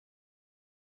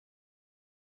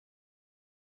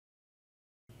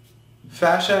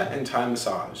Fascia and Thai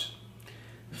massage.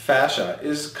 Fascia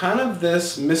is kind of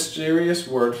this mysterious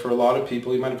word for a lot of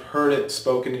people. You might have heard it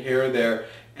spoken here or there,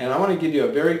 and I want to give you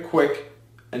a very quick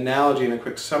analogy and a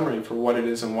quick summary for what it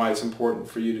is and why it's important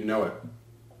for you to know it.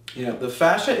 You know, the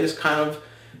fascia is kind of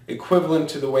equivalent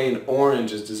to the way an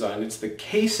orange is designed. It's the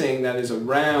casing that is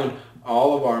around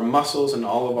all of our muscles and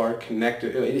all of our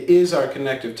connective, it is our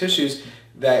connective tissues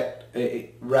that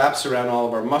it wraps around all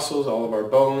of our muscles, all of our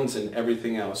bones, and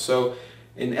everything else. So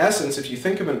in essence, if you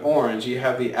think of an orange, you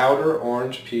have the outer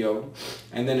orange peel,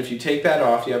 and then if you take that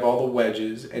off, you have all the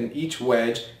wedges, and each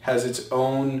wedge has its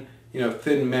own,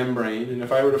 thin membrane. And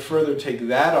if I were to further take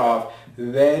that off,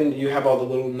 then you have all the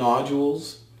little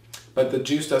nodules, but the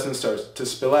juice doesn't start to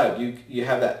spill out. You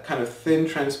have that kind of thin,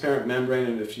 transparent membrane,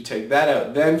 and if you take that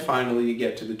out, then finally you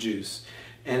get to the juice.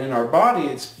 And in our body,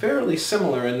 it's fairly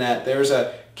similar in that there's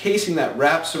a casing that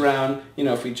wraps around,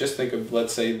 if we just think of,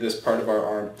 let's say, this part of our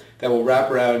arm, that will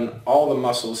wrap around all the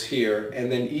muscles here,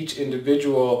 and then each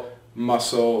individual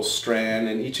muscle strand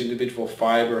and each individual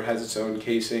fiber has its own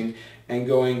casing, and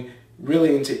going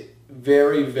really into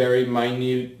very, very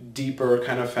minute, deeper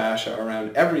kind of fascia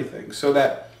around everything, so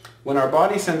that when our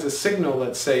body sends a signal,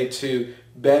 let's say, to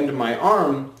bend my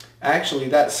arm, actually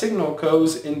that signal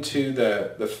goes into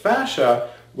the fascia,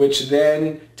 which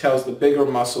then tells the bigger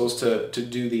muscles to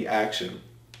do the action.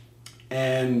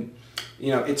 And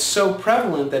it's so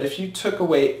prevalent that if you took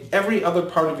away every other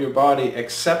part of your body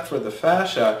except for the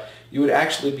fascia, you would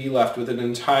actually be left with an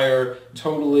entire,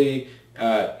 totally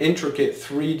intricate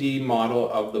 3D model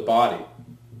of the body.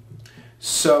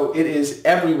 So it is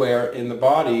everywhere in the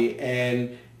body,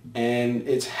 and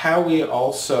it's how we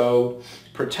also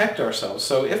protect ourselves.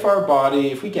 So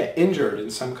if we get injured in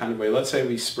some kind of way, let's say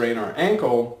we sprain our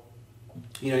ankle,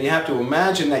 you have to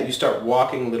imagine that you start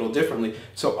walking a little differently.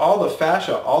 So all the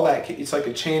fascia, all that, it's like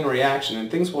a chain reaction,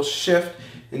 and things will shift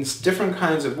in different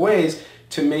kinds of ways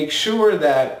to make sure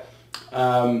that,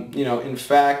 in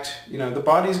fact, the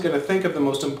body's going to think of the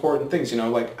most important things,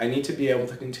 like I need to be able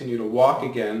to continue to walk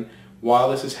again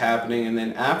while this is happening, and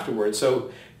then afterwards.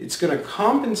 So it's going to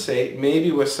compensate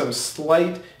maybe with some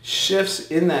slight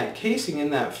shifts in that casing, in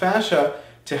that fascia,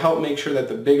 to help make sure that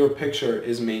the bigger picture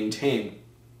is maintained.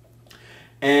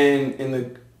 And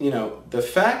the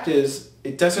fact is,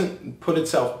 it doesn't put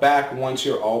itself back once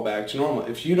you're all back to normal.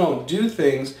 If you don't do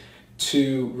things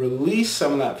to release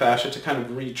some of that fascia, to kind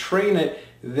of retrain it,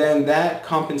 then that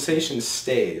compensation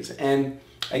stays. And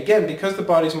again, because the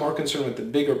body's more concerned with the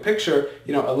bigger picture,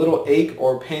 a little ache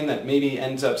or pain that maybe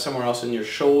ends up somewhere else in your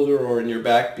shoulder or in your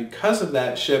back because of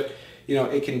that shift,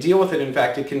 it can deal with it. In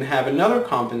fact, it can have another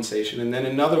compensation and then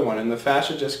another one, and the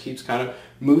fascia just keeps kind of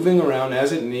moving around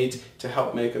as it needs to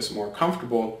help make us more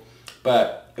comfortable.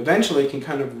 But eventually it can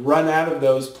kind of run out of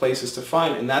those places to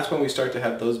find, and that's when we start to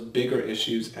have those bigger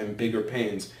issues and bigger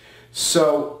pains.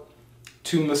 So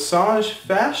to massage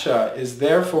fascia is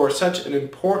therefore such an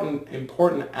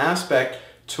important aspect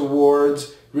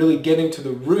towards really getting to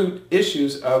the root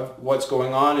issues of what's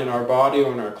going on in our body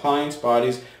or in our clients'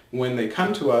 bodies when they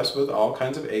come to us with all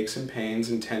kinds of aches and pains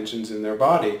and tensions in their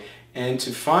body. And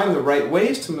to find the right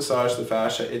ways to massage the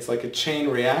fascia, it's like a chain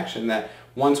reaction that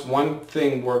once one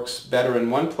thing works better in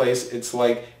one place, it's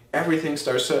like everything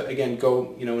starts to, again,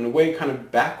 go, in a way, kind of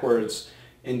backwards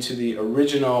into the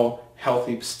original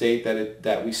healthy state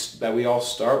that we all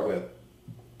start with.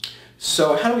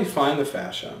 So how do we find the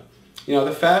fascia?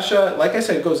 The fascia, like I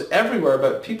said, goes everywhere,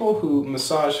 but people who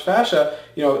massage fascia,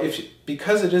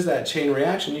 because it is that chain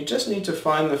reaction, you just need to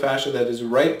find the fascia that is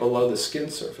right below the skin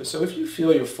surface. So if you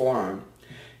feel your forearm,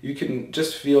 you can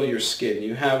just feel your skin.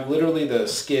 You have literally the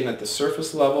skin at the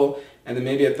surface level, and then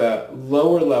maybe at the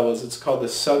lower levels, it's called the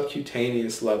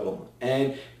subcutaneous level.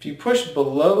 And if you push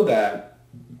below that,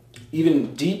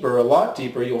 even deeper, a lot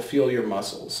deeper, you'll feel your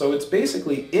muscles. So it's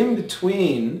basically in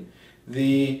between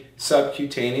the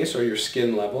subcutaneous or your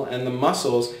skin level and the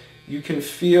muscles. You can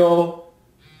feel,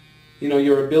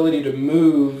 your ability to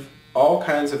move all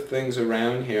kinds of things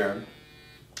around here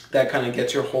that kind of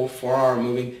gets your whole forearm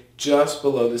moving just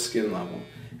below the skin level.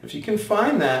 If you can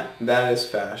find that, that is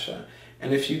fascia.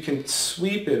 And if you can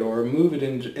sweep it or move it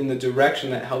in the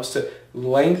direction that helps to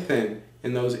lengthen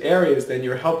in those areas, then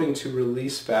you're helping to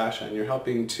release fascia, and you're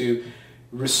helping to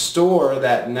restore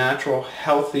that natural,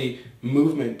 healthy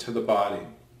movement to the body.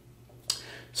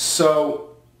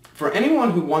 So for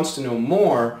anyone who wants to know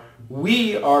more,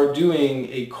 we are doing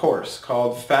a course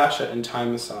called Fascia and Thai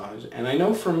Massage. And I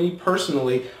know for me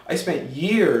personally, I spent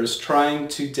years trying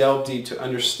to delve deep to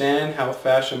understand how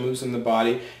fascia moves in the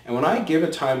body. And when I give a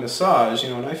Thai massage,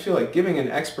 and I feel like giving an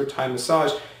expert Thai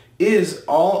massage is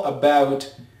all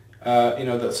about,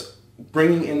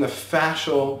 bringing in the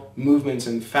fascial movements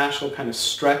and fascial kind of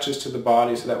stretches to the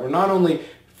body so that we're not only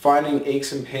finding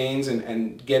aches and pains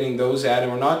and getting those out,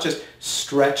 and we're not just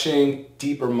stretching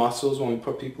deeper muscles when we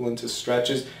put people into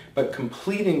stretches, but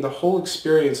completing the whole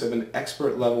experience of an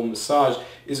expert level massage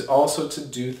is also to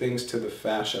do things to the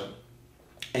fascia.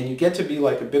 And you get to be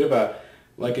like a bit of a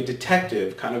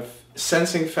detective, kind of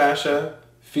sensing fascia,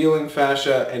 feeling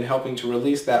fascia, and helping to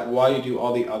release that while you do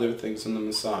all the other things in the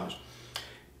massage.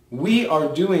 We are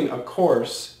doing a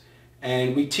course,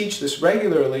 and we teach this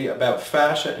regularly, about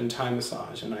fascia and Thai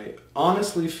massage. And I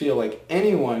honestly feel like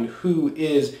anyone who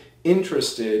is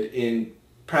interested in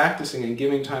practicing and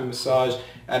giving Thai massage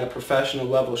at a professional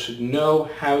level should know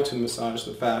how to massage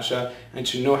the fascia and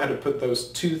should know how to put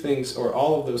those two things, or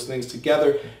all of those things,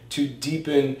 together to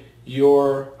deepen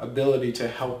your ability to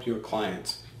help your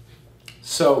clients.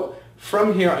 So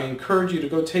from here, I encourage you to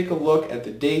go take a look at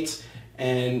the dates.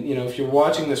 And if you're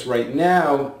watching this right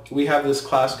now, we have this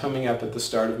class coming up at the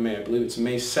start of May. I believe it's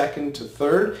May 2nd to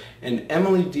 3rd. And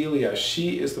Emily Delia,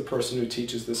 she is the person who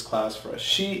teaches this class for us.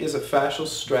 She is a fascial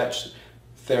stretch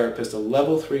therapist, a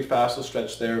level 3 fascial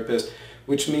stretch therapist,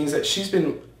 which means that she's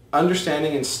been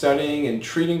understanding and studying and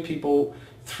treating people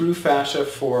through fascia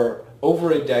for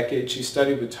over a decade. She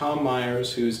studied with Tom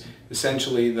Myers, who's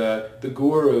essentially the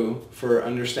guru for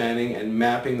understanding and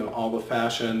mapping all the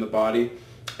fascia in the body.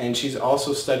 And she's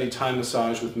also studied Thai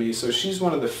massage with me. So she's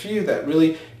one of the few that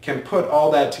really can put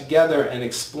all that together and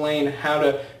explain how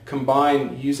to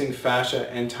combine using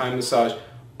fascia and Thai massage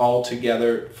all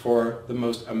together for the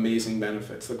most amazing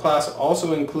benefits. The class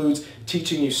also includes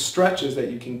teaching you stretches that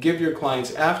you can give your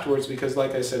clients afterwards, because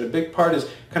like I said, a big part is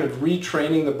kind of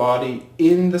retraining the body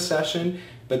in the session,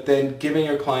 but then giving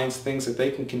your clients things that they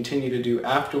can continue to do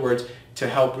afterwards to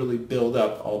help really build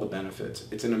up all the benefits.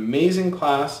 It's an amazing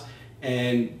class,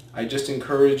 and I just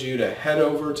encourage you to head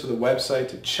over to the website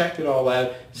to check it all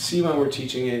out, see when we're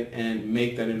teaching it, and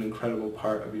make that an incredible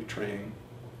part of your training.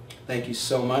 Thank you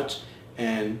so much,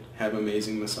 and have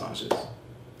amazing massages.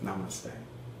 Namaste.